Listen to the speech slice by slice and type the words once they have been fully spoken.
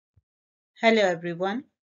Hello everyone.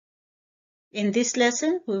 In this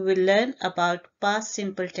lesson, we will learn about past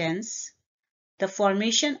simple tense, the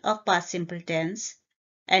formation of past simple tense,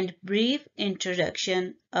 and brief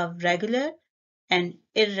introduction of regular and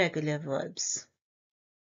irregular verbs.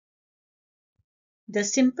 The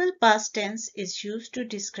simple past tense is used to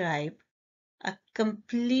describe a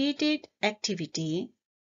completed activity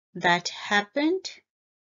that happened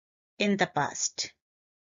in the past.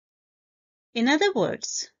 In other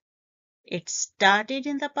words, it started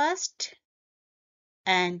in the past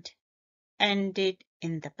and ended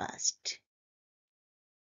in the past.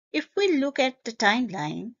 If we look at the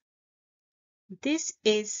timeline, this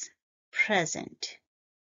is present.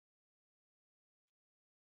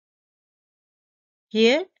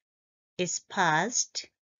 Here is past,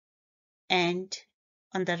 and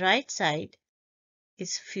on the right side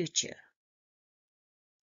is future.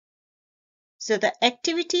 So the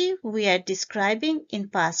activity we are describing in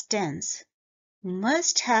past tense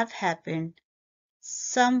must have happened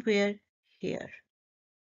somewhere here,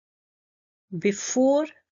 before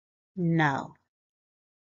now,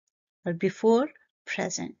 or before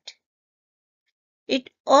present.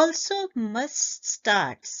 It also must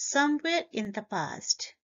start somewhere in the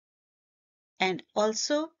past and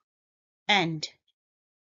also end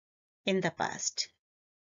in the past.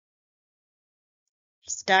 It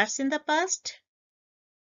starts in the past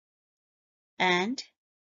and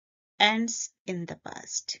ends in the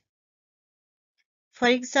past. For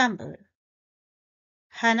example,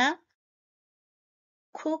 Hannah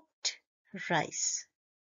cooked rice.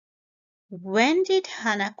 When did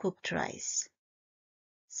Hannah cook rice?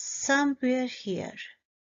 Somewhere here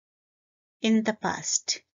in the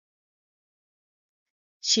past.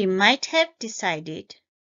 She might have decided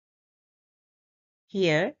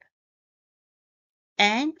here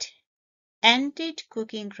and ended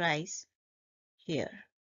cooking rice here.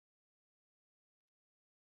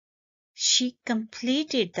 She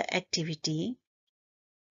completed the activity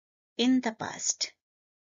in the past.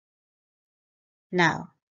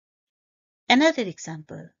 Now, another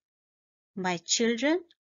example. My children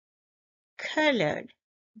colored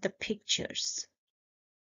the pictures.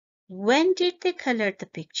 When did they color the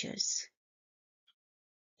pictures?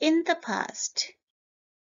 In the past.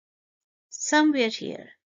 Somewhere here.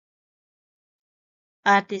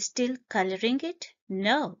 Are they still coloring it?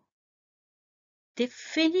 No. They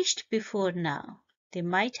finished before now. They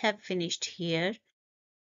might have finished here,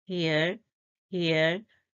 here, here,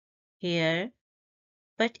 here,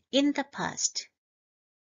 but in the past,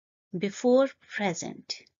 before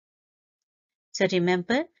present. So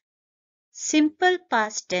remember, simple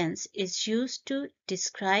past tense is used to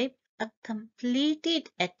describe a completed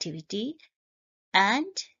activity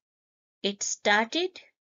and it started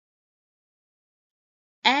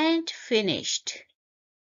and finished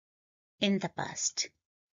in the past.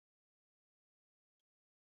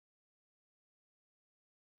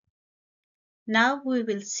 Now we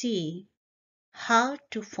will see how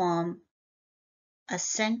to form a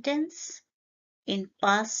sentence in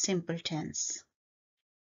past simple tense.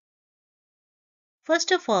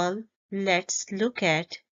 First of all, let's look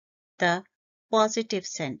at the positive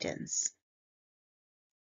sentence.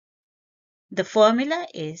 The formula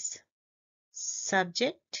is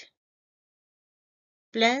subject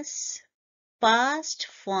plus past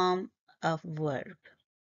form of verb.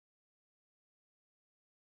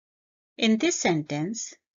 In this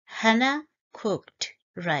sentence, Hannah cooked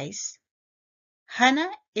rice.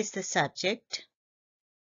 Hannah is the subject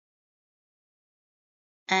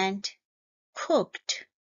and cooked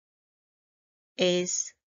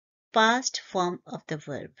is past form of the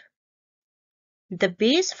verb. The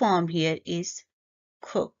base form here is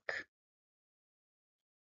cook.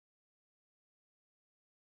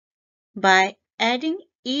 By adding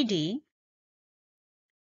ed,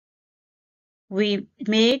 we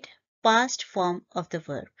made past form of the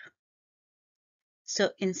verb. So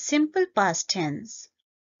in simple past tense,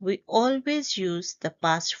 we always use the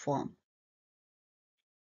past form.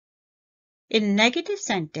 In negative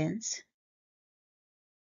sentence,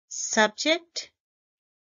 subject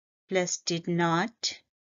plus did not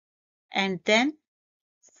and then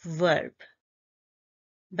verb.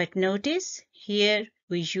 But notice here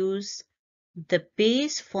we use the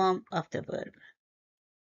base form of the verb.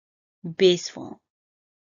 Base form.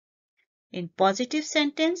 In positive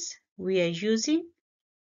sentence, we are using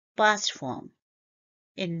past form.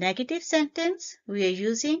 In negative sentence, we are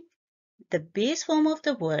using the base form of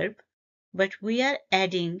the verb, but we are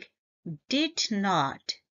adding did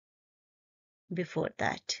not before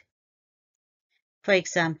that. For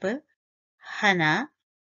example, Hannah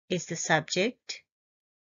is the subject,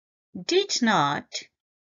 did not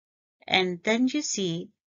And then you see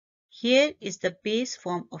here is the base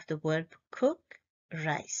form of the verb cook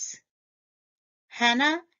rice.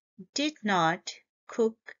 Hannah did not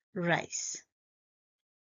cook rice.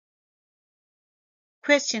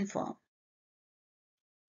 Question form.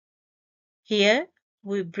 Here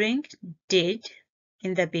we bring did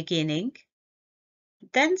in the beginning,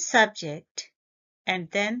 then subject, and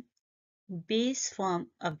then base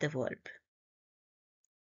form of the verb.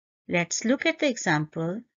 Let's look at the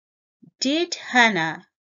example. Did Hannah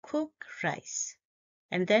cook rice?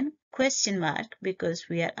 And then question mark because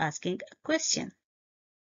we are asking a question.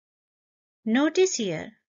 Notice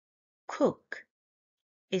here, cook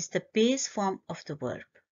is the base form of the verb.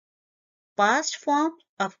 Past form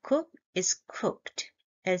of cook is cooked,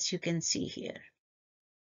 as you can see here.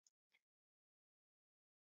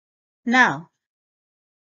 Now,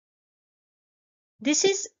 this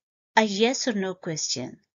is a yes or no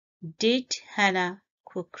question. Did Hannah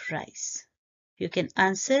cook rice? You can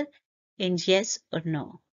answer in yes or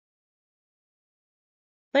no.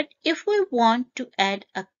 But if we want to add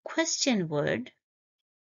a question word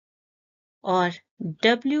or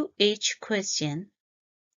WH question,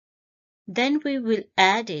 then we will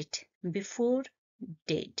add it before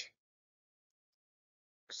did.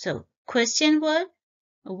 So question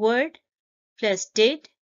word plus did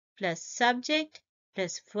plus subject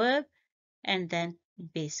plus verb and then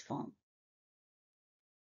base form.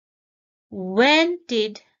 When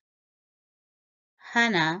did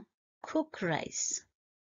Hannah cook rice?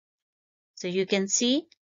 So you can see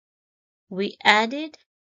we added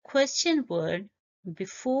question word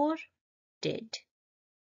before did.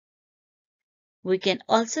 We can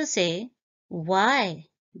also say why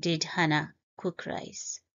did Hannah cook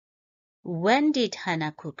rice? When did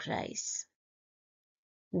Hannah cook rice?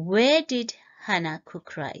 Where did Hannah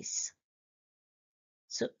cook rice?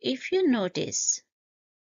 So if you notice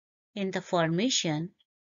in the formation,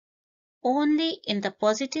 only in the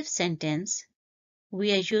positive sentence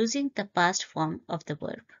we are using the past form of the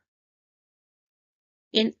verb.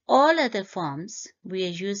 In all other forms, we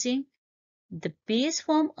are using the base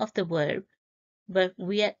form of the verb, but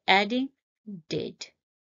we are adding did.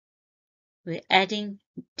 We're adding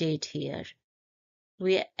did here.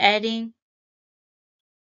 We are adding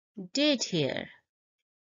did here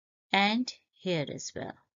and here as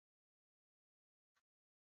well.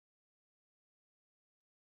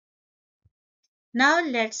 Now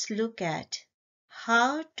let's look at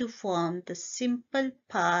how to form the simple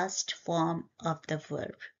past form of the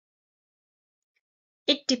verb.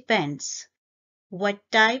 It depends what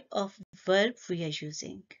type of verb we are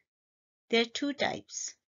using. There are two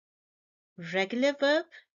types, regular verb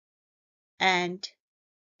and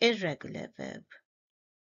irregular verb.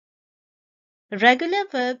 Regular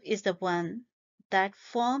verb is the one that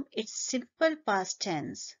form its simple past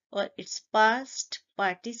tense or its past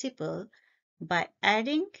participle by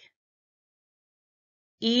adding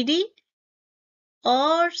ed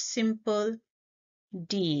or simple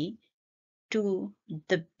d to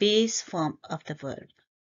the base form of the verb.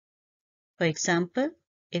 For example,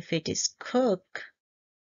 if it is cook,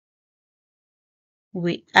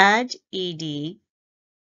 we add ed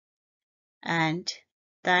and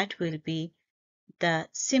that will be the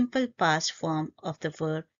simple past form of the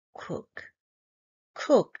verb cook.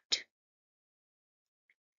 Cooked,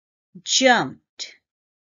 jumped,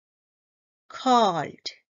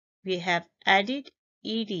 called. We have added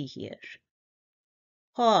ed here.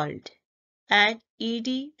 Called. Add ed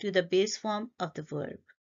to the base form of the verb.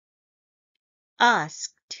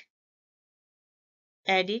 Asked.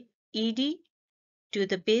 Added ed to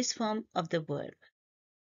the base form of the verb.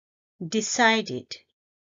 Decided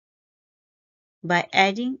by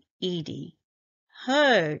adding ed.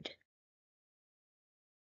 Heard.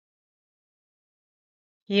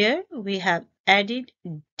 Here we have added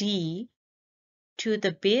d to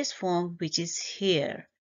the base form which is here.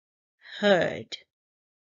 Heard.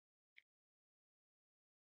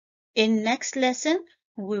 In next lesson,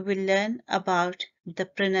 we will learn about the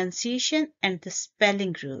pronunciation and the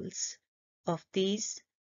spelling rules of these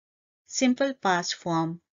simple past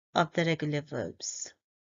form of the regular verbs.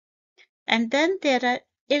 And then there are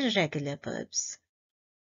irregular verbs.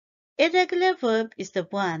 Irregular verb is the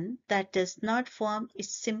one that does not form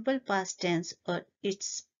its simple past tense or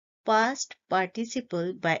its past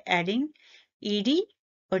participle by adding ed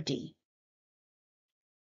or d.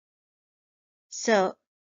 So,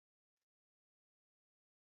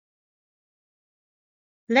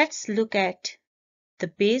 let's look at the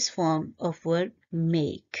base form of verb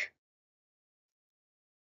make.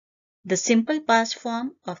 The simple past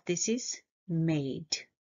form of this is made.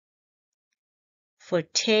 For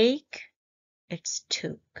take, it's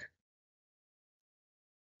took.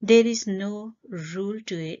 There is no rule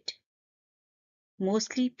to it.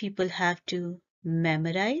 Mostly people have to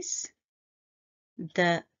memorize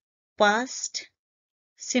the past,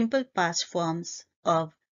 simple past forms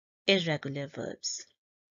of irregular verbs.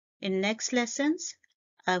 In next lessons,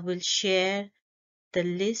 I will share the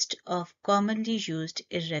list of commonly used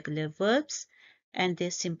irregular verbs and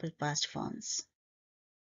their simple past forms.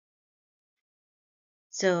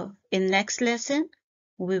 So, in next lesson,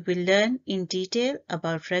 we will learn in detail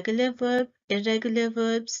about regular verb, irregular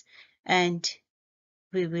verbs, and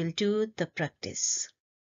we will do the practice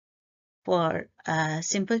for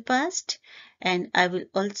simple past, and I will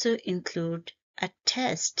also include a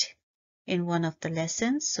test in one of the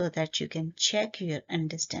lessons so that you can check your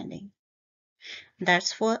understanding.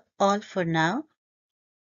 That's all for now.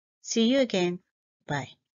 See you again.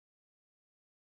 Bye.